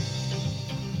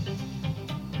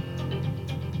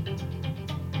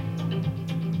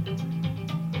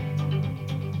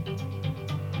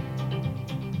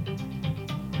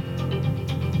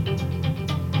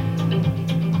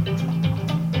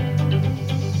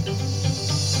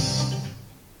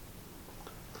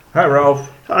Hi, Ralph.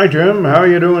 Hi, Jim. How are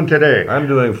you doing today? I'm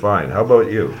doing fine. How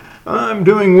about you? I'm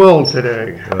doing well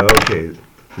today. Okay.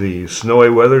 The snowy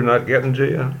weather not getting to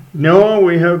you? No,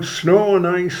 we have snow and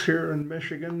ice here in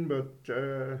Michigan, but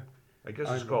I guess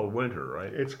it's I'm, called winter,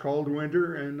 right? it's called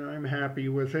winter and I'm happy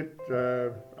with it.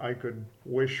 I could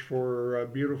wish for a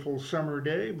beautiful summer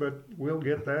day, but we'll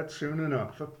get that soon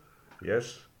enough.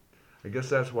 Yes. I guess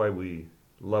that's why we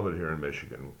love it here in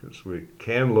Michigan, because we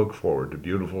can look forward to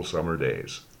beautiful summer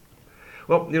days.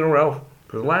 Well, Ralph,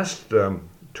 for the last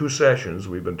two sessions,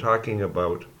 we've been talking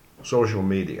about social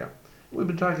media. We've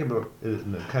been talking about it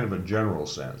in a kind of a general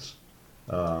sense.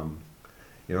 Um,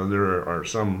 there are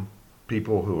some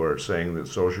people who are saying that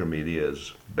social media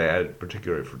is bad,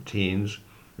 particularly for teens,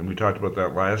 and we talked about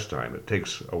that last time. It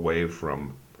takes away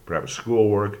from perhaps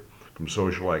schoolwork, from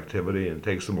social activity, and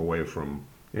takes them away from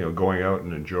going out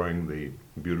and enjoying the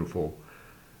beautiful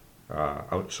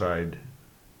outside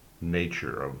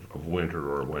nature of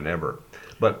winter or whenever.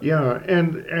 But Yeah,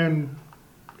 and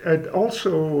it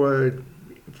also,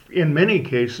 in many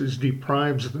cases,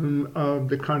 deprives them of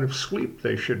the kind of sleep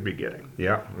they should be getting.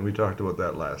 yeah, and we talked about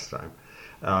that last time.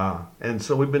 And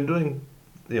so we've been doing,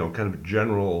 kind of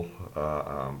general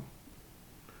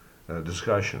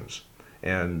discussions.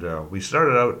 And we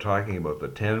started out talking about the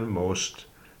 10 most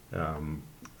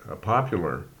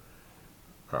popular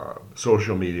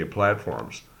social media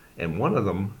platforms. And one of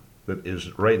them, that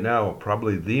is right now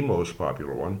probably the most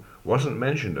popular one, wasn't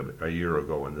mentioned a year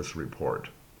ago in this report.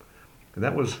 And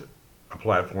that was a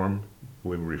platform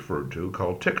we referred to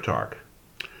called TikTok.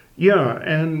 Yeah,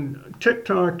 and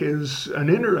TikTok is an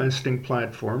interesting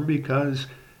platform because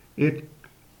it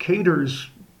caters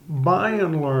by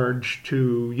and large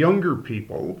to younger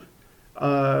people,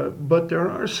 but there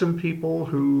are some people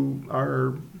who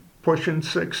are pushing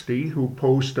 60 who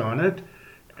post on it,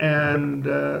 and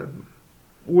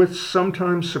with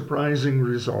sometimes surprising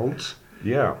results.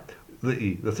 Yeah.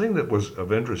 The thing that was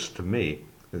of interest to me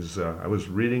is I was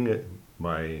reading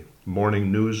my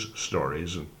morning news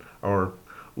stories, and our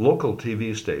local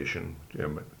TV station,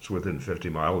 it's within 50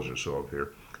 miles or so of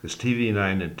here, is TV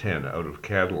 9 and 10 out of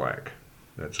Cadillac.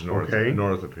 That's Okay.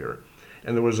 north of here.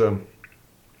 And there was a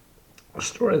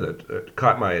story that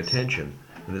caught my attention,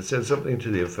 and it said something to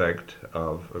the effect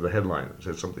of, or the headline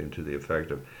said something to the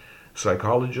effect of,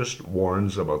 psychologist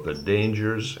warns about the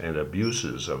dangers and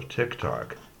abuses of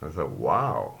TikTok. I thought,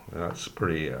 wow, that's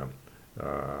pretty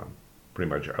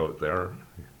much out there,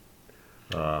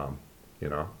 um, you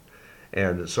know.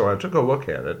 And so I took a look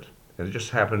at it, and it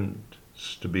just happened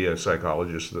to be a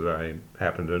psychologist that I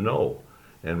happen to know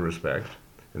and respect.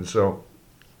 And so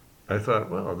I thought,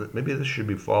 well, maybe this should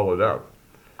be followed up.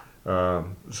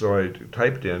 So I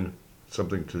typed in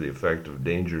something to the effect of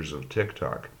dangers of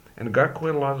TikTok, and it got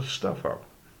quite a lot of stuff up.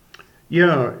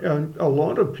 Yeah, and a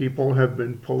lot of people have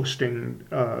been posting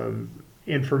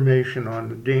information on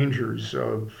the dangers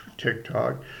of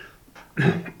TikTok.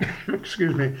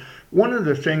 Excuse me. One of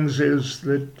the things is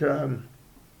that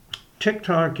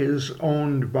TikTok is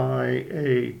owned by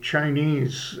a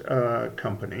Chinese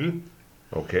company.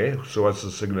 Okay, so what's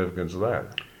the significance of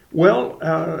that? Well,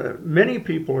 many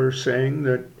people are saying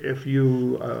that if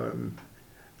you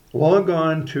log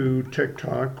on to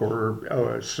TikTok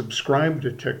or subscribe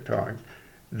to TikTok,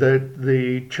 that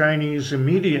the Chinese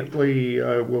immediately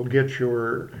will get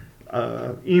your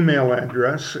email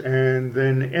address, and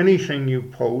then anything you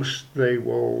post, they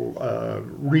will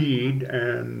read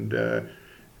and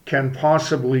can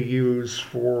possibly use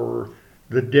for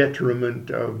the detriment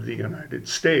of the United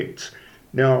States.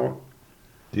 Now,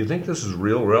 Do you think this is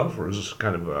real, Ralph, or is this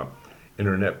kind of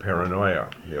internet paranoia?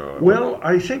 well,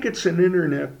 I think it's an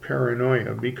internet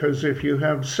paranoia because if you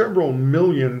have several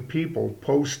million people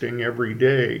posting every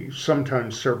day,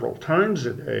 sometimes several times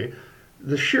a day,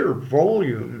 the sheer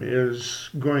volume is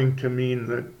going to mean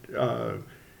that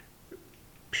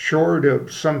short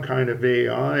of some kind of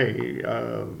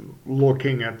AI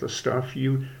looking at the stuff,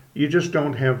 you just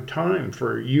don't have time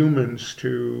for humans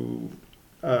to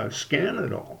scan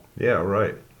it all. Yeah,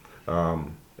 right.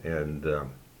 And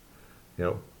you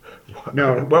know,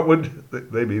 Now, what would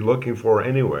they be looking for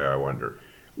anyway? I wonder.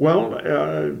 well,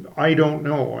 I don't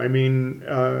know. I mean,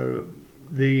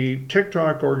 the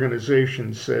TikTok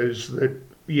organization says that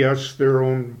yes, they're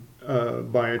owned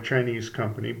by a Chinese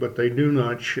company, but they do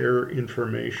not share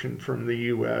information from the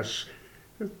U.S.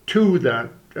 to that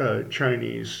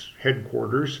Chinese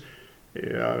headquarters.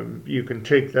 You can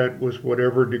take that with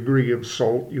whatever degree of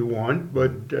salt you want,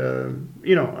 but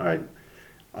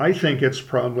I think it's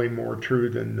probably more true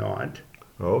than not.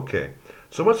 Okay.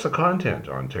 So what's the content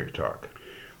on TikTok?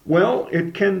 Well,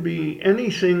 it can be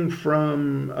anything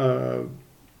from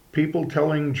people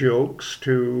telling jokes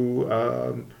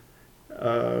to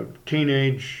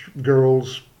teenage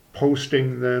girls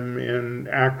posting them in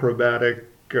acrobatic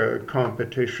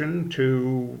competition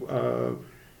to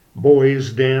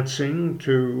boys dancing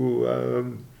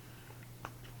to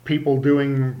people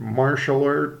doing martial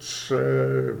arts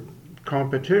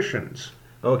competitions.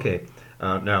 Okay.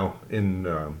 Now, in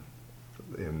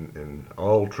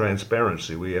all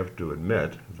transparency, we have to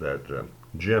admit that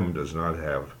Jim does not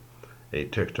have a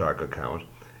TikTok account.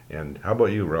 And how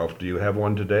about you, Ralph? Do you have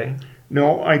one today?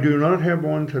 No, I do not have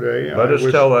one today. Let us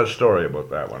tell that story about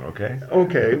that one, okay?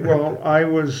 Okay. Well, I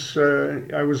was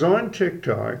on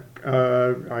TikTok.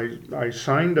 I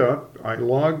signed up. I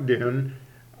logged in.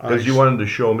 Because you wanted to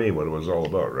show me what it was all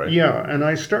about, right? Yeah, and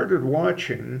I started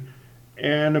watching,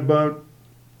 and about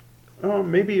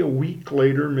maybe a week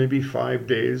later, maybe 5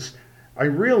 days, I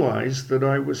realized that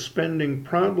I was spending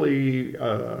probably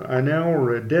an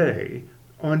hour a day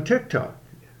on TikTok.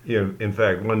 Yeah, in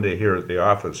fact, one day here at the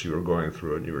office, you were going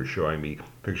through it and you were showing me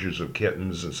pictures of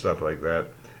kittens and stuff like that.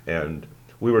 And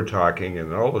we were talking,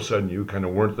 and all of a sudden, you kind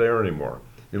of weren't there anymore.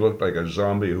 You looked like a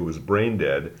zombie who was brain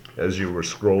dead as you were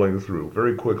scrolling through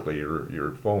very quickly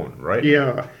your phone, right?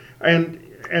 Yeah, and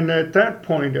at that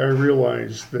point, I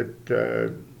realized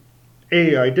that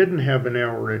I didn't have an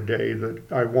hour a day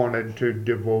that I wanted to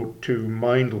devote to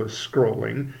mindless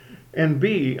scrolling, and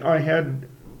B, I had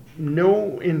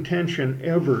no intention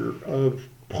ever of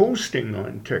posting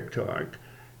on TikTok.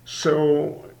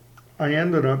 So I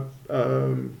ended up,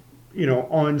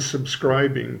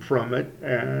 unsubscribing from it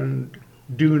and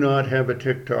do not have a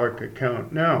TikTok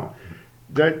account now.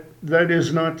 That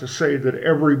is not to say that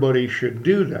everybody should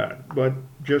do that, but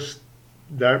just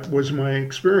that was my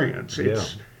experience.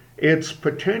 It's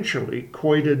potentially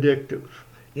quite addictive.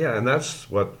 Yeah, and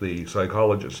that's what the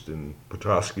psychologist in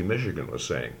Petoskey, Michigan was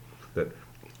saying, that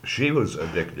she was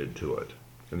addicted to it.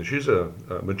 And she's a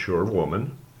mature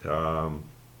woman,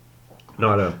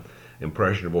 not an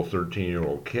impressionable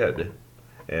 13-year-old kid,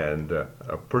 and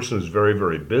a person who's very,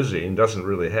 very busy and doesn't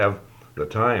really have the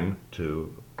time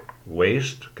to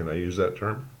waste, can I use that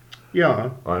term?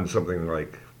 Yeah. On something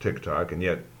like TikTok, and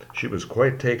yet she was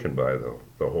quite taken by the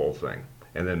whole thing.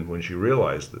 And then when she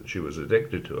realized that she was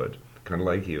addicted to it, kind of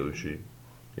like you, she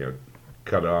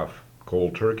cut off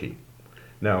cold turkey.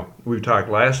 Now, we talked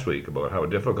last week about how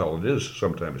difficult it is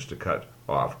sometimes to cut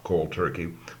off cold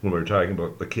turkey when we were talking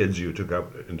about the kids you took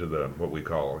up into what we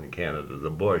call in Canada the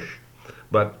bush.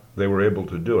 But they were able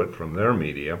to do it from their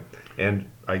media, and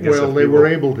I guess they were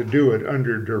able to do it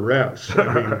under duress.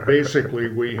 I mean, basically,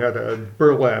 we had a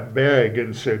burlap bag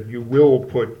and said, "You will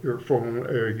put your phone,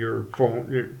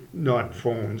 not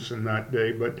phones in that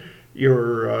day, but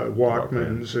your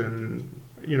Walkmans and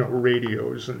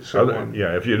radios and so on."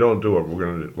 Yeah, if you don't do it, we're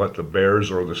going to let the bears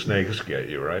or the snakes get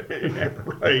you, right?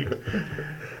 Right.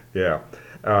 Yeah.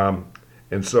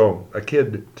 And so a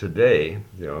kid today,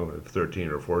 a 13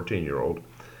 or 14-year-old,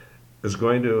 is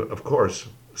going to, of course,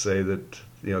 say that,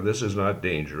 this is not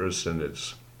dangerous, and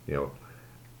it's,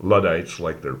 Luddites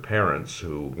like their parents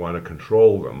who want to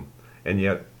control them. And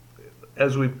yet,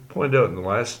 as we pointed out in the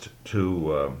last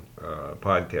two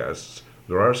podcasts,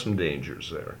 there are some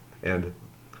dangers there. And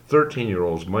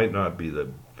 13-year-olds might not be the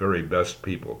very best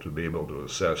people to be able to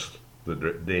assess the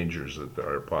dangers that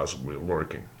are possibly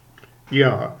lurking.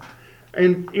 Yeah.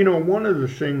 And, one of the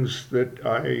things that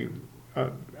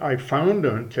I found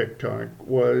on TikTok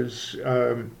was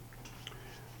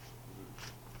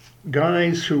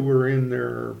guys who were in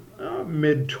their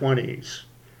mid-20s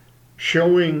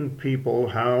showing people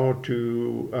how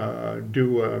to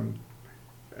do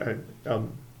a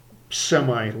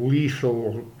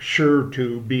semi-lethal, sure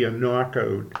to be a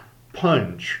knockout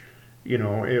punch.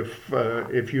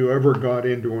 If you ever got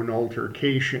into an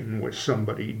altercation with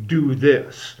somebody, do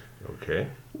this. Okay.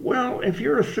 Well, if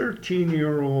you're a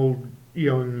 13-year-old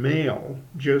young male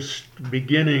just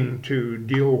beginning to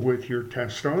deal with your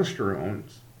testosterone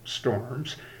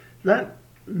storms, that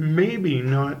may be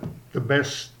not the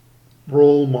best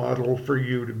role model for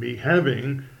you to be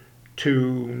having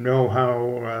to know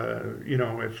how,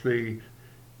 if the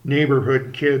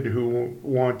neighborhood kid who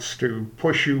wants to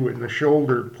push you in the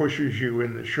shoulder pushes you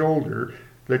in the shoulder,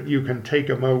 that you can take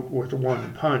him out with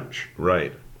one punch.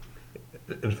 Right.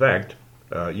 In fact,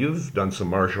 you've done some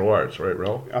martial arts, right,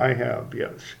 Ralph? I have,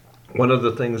 yes. One of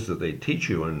the things that they teach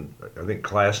you in, I think,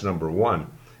 class number 1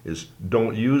 is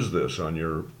don't use this on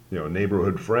your,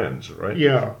 neighborhood friends, right?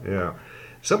 Yeah. Yeah.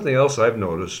 Something else I've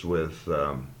noticed with,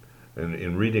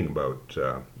 in reading about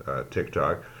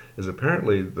TikTok, is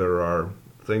apparently there are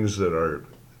things that are,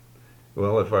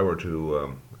 well, if I were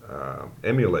to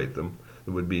emulate them,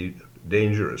 it would be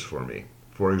dangerous for me.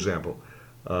 for example,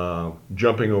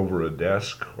 jumping over a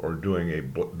desk or doing a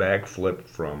backflip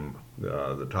from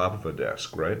the top of a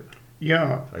desk, right?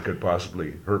 Yeah, I could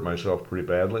possibly hurt myself pretty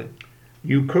badly.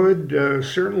 you could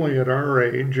certainly at our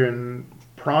age, and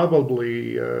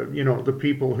probably the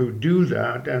people who do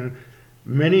that, and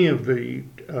many of the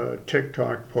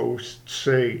TikTok posts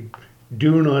say,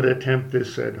 "Do not attempt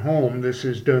this at home. This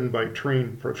is done by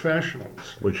trained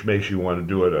professionals." Which makes you want to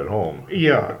do it at home.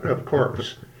 Yeah, of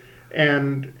course.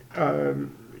 And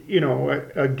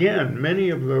again, many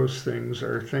of those things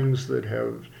are things that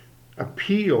have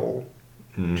appeal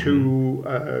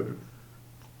to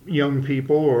young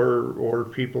people or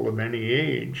people of any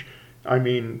age. I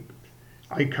mean,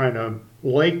 I kind of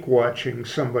like watching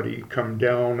somebody come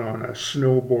down on a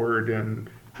snowboard and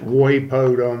wipe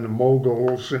out on the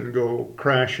moguls and go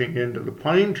crashing into the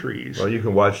pine trees. Well, you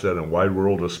can watch that in Wide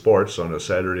World of Sports on a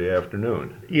Saturday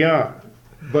afternoon. Yeah,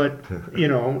 but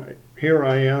here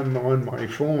I am on my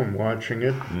phone watching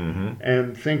it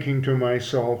and thinking to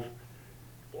myself,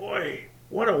 boy,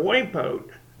 what a wipeout.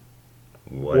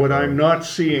 What I'm not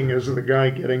seeing is the guy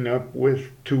getting up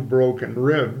with 2 broken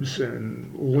ribs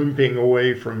and limping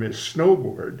away from his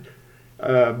snowboard.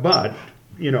 But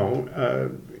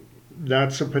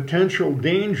that's a potential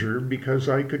danger because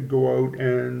I could go out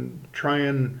and try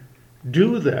and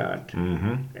do that.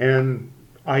 And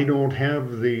I don't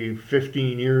have the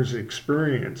 15 years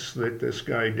experience that this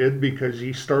guy did because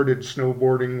he started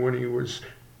snowboarding when he was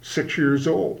 6 years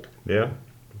old. Yeah,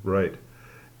 right.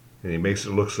 And he makes it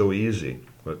look so easy.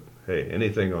 But hey,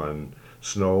 anything on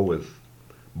snow with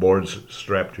boards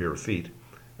strapped to your feet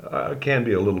can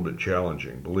be a little bit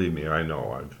challenging. Believe me, I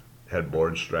know. I've had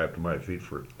boards strapped to my feet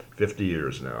for 50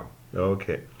 years now.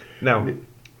 Okay. Now,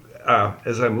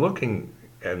 as I'm looking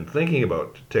and thinking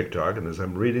about TikTok, and as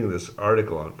I'm reading this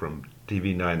article from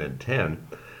TV 9 and 10,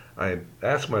 I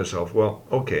ask myself, well,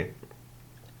 okay,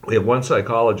 we have one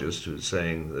psychologist who's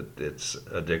saying that it's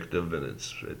addictive and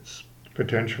it's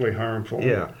potentially harmful.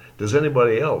 Yeah. Does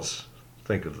anybody else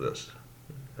think of this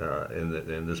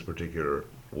in this particular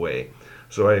way?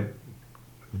 So I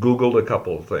Googled a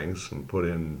couple of things and put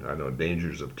in,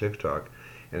 dangers of TikTok,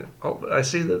 and I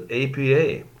see that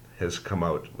APA has come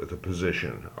out with a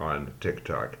position on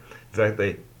TikTok. In fact,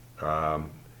 they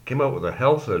came out with a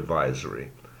health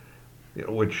advisory,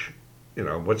 which,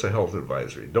 what's a health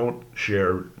advisory? Don't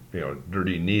share,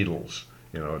 dirty needles.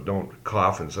 Don't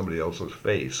cough in somebody else's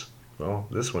face. Well,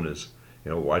 this one is,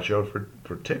 watch out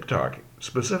for TikTok,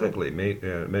 specifically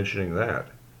mentioning that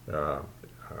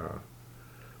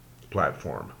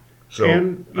platform. So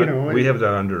and, we have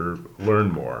that under Learn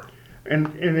More.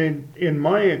 And in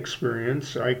my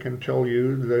experience, I can tell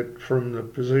you that from the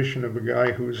position of a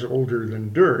guy who's older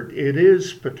than dirt, it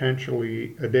is potentially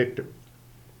addictive.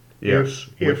 Yes.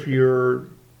 If you're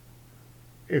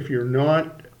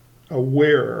not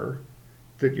aware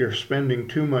that you're spending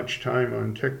too much time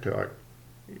on TikTok,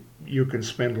 you can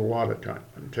spend a lot of time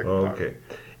on TikTok. Okay.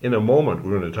 In a moment,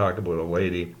 we're going to talk about a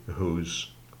lady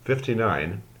who's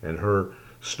 59, and her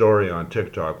story on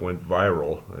TikTok went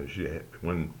viral.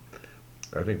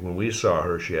 I think when we saw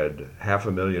her, she had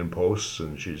 500,000 posts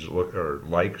and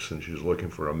likes, and she's looking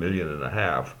for 1.5 million.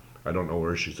 I don't know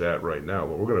where she's at right now,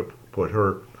 but we're going to put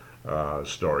her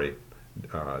story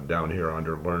down here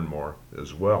under Learn More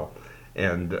as well.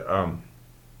 And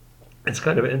it's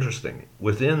kind of interesting.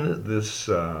 Within this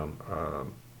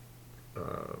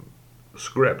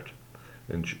script,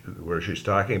 where she's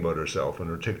talking about herself and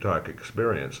her TikTok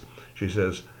experience, she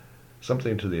says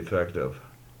something to the effect of,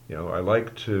 I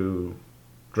like to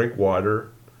drink water,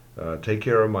 take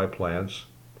care of my plants,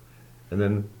 and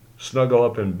then snuggle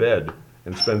up in bed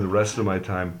and spend the rest of my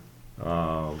time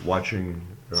watching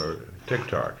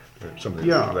TikTok, or something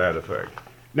to that effect.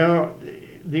 Now,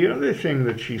 the other thing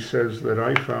that she says that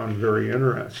I found very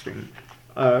interesting,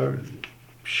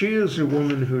 she is a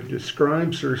woman who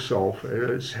describes herself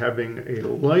as having a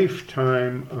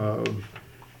lifetime of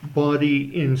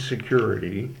body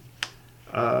insecurity,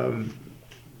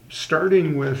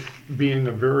 starting with being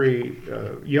a very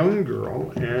young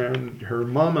girl, and her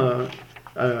mama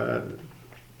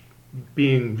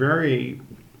being very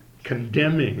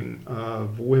condemning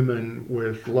of women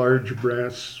with large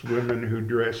breasts, women who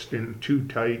dressed in too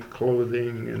tight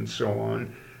clothing, and so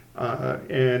on.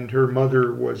 And her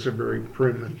mother was a very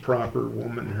prim and proper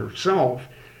woman herself.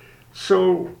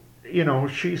 So,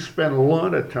 she spent a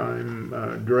lot of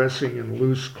time dressing in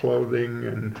loose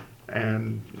clothing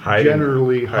and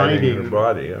generally hiding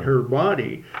her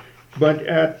body. But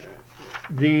at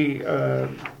the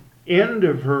end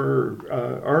of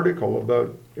her article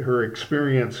about her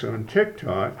experience on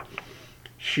TikTok,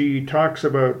 she talks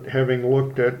about having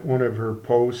looked at one of her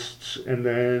posts, and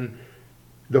then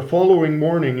the following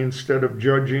morning, instead of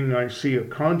judging, I see a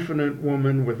confident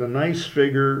woman with a nice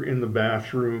figure in the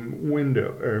bathroom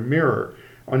window or mirror.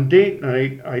 On date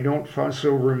night, I don't fuss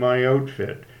over my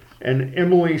outfit, and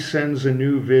Emily sends a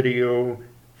new video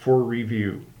for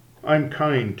review. I'm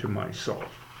kind to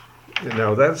myself.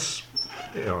 Now that's,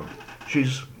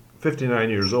 she's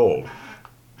 59 years old.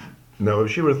 Now,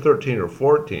 if she were 13 or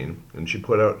 14 and she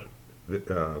put out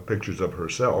pictures of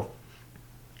herself,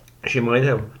 she might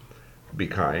be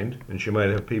kind, and she might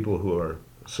have people who are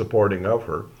supporting of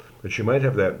her, but she might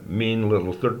have that mean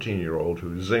little 13-year-old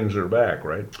who zings her back,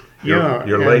 right?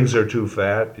 Your legs are too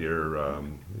fat. Your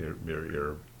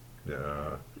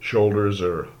shoulders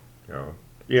are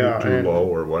too low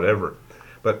or whatever.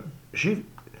 But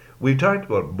we talked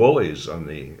about bullies on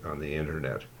the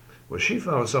internet. Well, she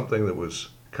found something that was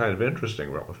kind of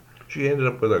interesting, Ralph. She ended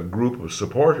up with a group of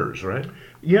supporters, right?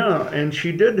 Yeah, and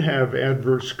she did have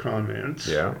adverse comments.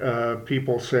 Yeah.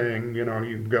 People saying,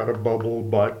 you've got a bubble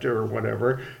butt or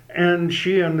whatever. And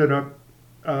she ended up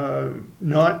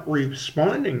not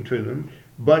responding to them,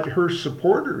 but her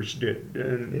supporters did.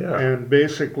 And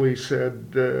basically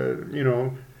said,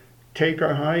 take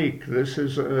a hike. This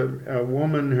is a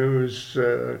woman who's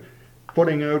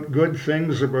putting out good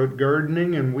things about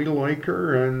gardening, and we like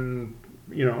her, and,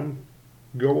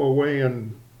 go away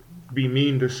and be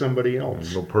mean to somebody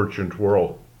else. No perch and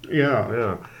twirl.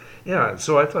 Yeah. Yeah.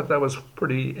 So I thought that was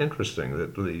pretty interesting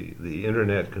that the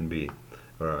internet can be,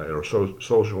 or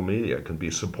social media can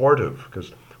be supportive,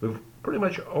 because we've pretty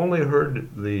much only heard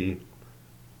the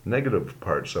negative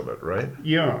parts of it, right?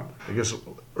 Yeah. I guess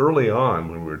early on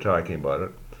when we were talking about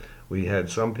it, we had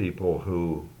some people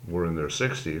who were in their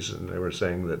 60s, and they were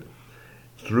saying that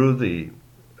through the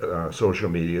social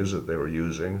medias that they were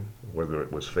using, whether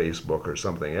it was Facebook or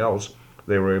something else,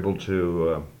 they were able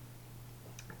to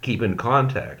keep in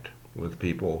contact with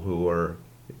people who are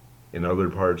in other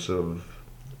parts of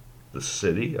the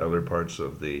city, other parts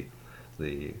of the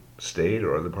state,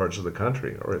 or other parts of the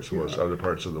country, or I suppose other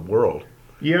parts of the world.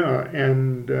 Yeah,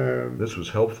 and this was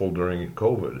helpful during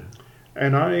COVID.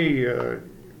 And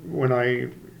when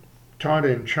I taught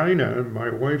in China, my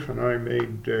wife and I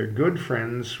made good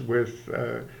friends with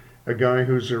a guy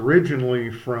who's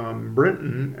originally from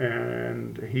Britain,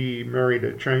 and he married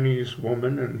a Chinese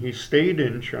woman, and he stayed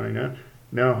in China,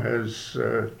 now has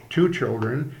 2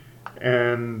 children,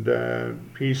 and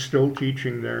he's still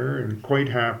teaching there and quite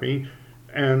happy.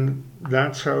 And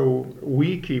that's how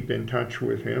we keep in touch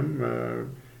with him.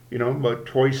 About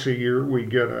twice a year we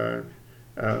get a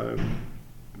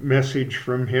message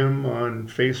from him on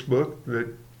Facebook that,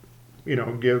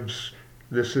 gives,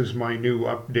 this is my new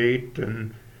update.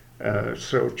 And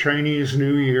so Chinese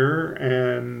New Year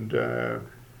and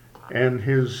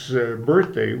his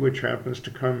birthday, which happens to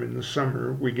come in the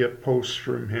summer, we get posts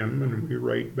from him, and we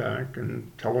write back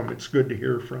and tell him it's good to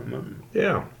hear from him.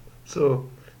 Yeah. So,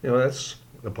 that's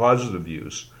a positive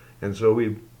use. And so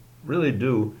we really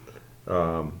do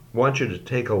want you to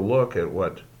take a look at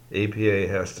what APA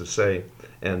has to say.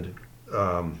 And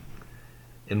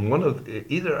in one of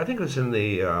either, I think it was in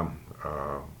the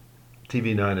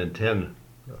TV 9 and 10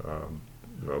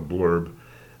 blurb,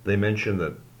 they mentioned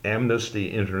that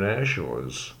Amnesty International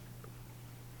has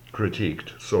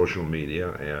critiqued social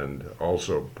media, and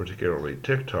also particularly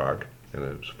TikTok, and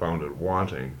has found it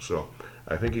wanting. So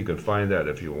I think you can find that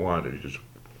if you want. If you just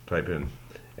type in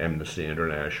Amnesty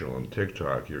International and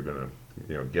TikTok, you're going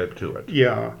to get to it.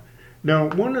 Yeah. Now,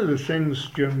 one of the things,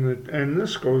 Jim, and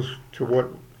this goes to what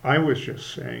I was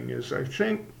just saying, is I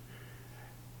think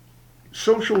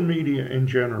social media in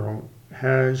general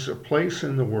has a place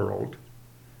in the world,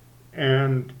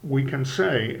 and we can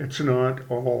say it's not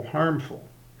all harmful.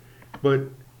 But,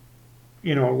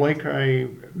 like I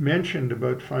mentioned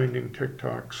about finding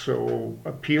TikTok so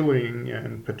appealing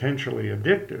and potentially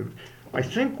addictive, I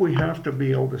think we have to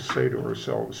be able to say to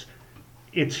ourselves,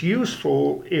 it's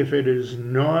useful if it is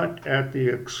not at the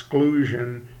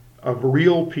exclusion of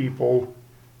real people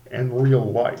and real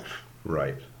life.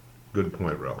 Right. Good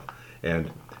point, Ralph.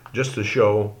 And just to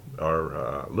show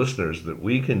our listeners that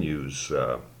we can use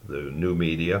the new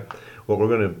media, what we're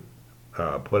going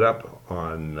to put up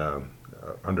on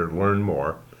under Learn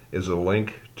More is a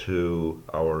link to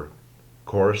our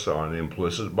course on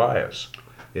implicit bias.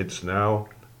 It's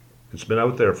been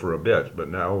out there for a bit, but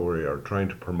now we are trying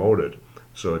to promote it.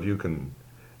 So if you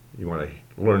want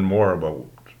to learn more about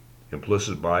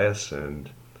implicit bias, and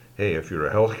hey, if you're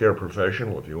a healthcare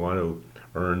professional, if you want to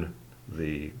earn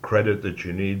the credit that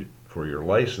you need for your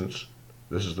license,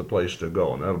 this is the place to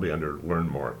go, and that'll be under Learn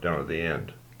More down at the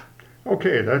end.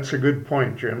 Okay, that's a good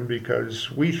point, Jim,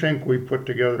 because we think we put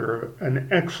together an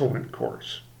excellent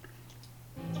course.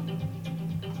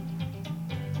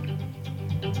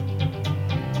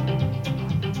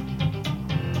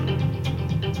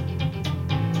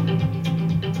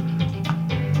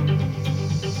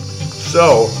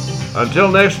 So,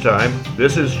 until next time,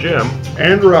 this is Jim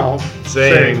And Ralph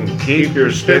saying keep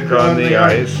your stick on the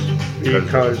ice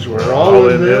because we're all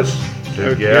in this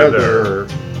together.